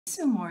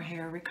Sue Moore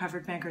here,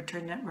 recovered banker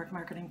turned network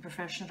marketing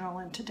professional,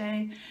 and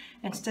today,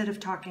 instead of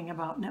talking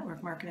about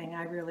network marketing,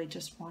 I really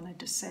just wanted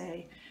to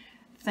say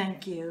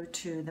thank you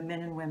to the men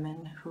and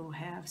women who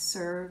have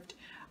served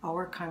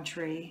our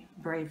country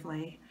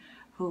bravely,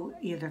 who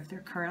either if they're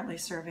currently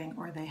serving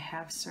or they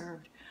have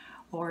served,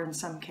 or in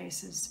some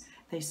cases,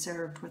 they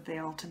served with the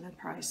ultimate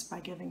price by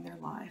giving their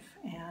life.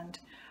 And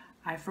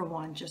I, for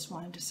one, just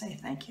wanted to say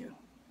thank you.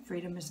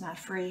 Freedom is not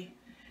free.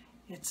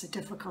 It's a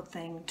difficult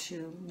thing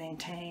to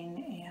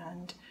maintain,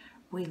 and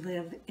we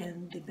live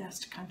in the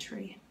best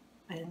country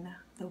in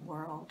the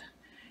world,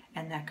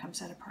 and that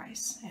comes at a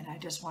price. And I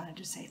just wanted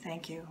to say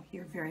thank you.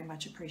 You're very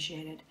much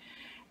appreciated.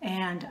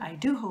 And I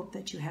do hope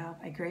that you have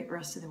a great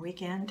rest of the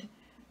weekend.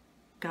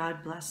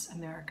 God bless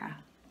America.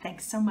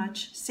 Thanks so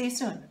much. See you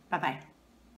soon. Bye-bye.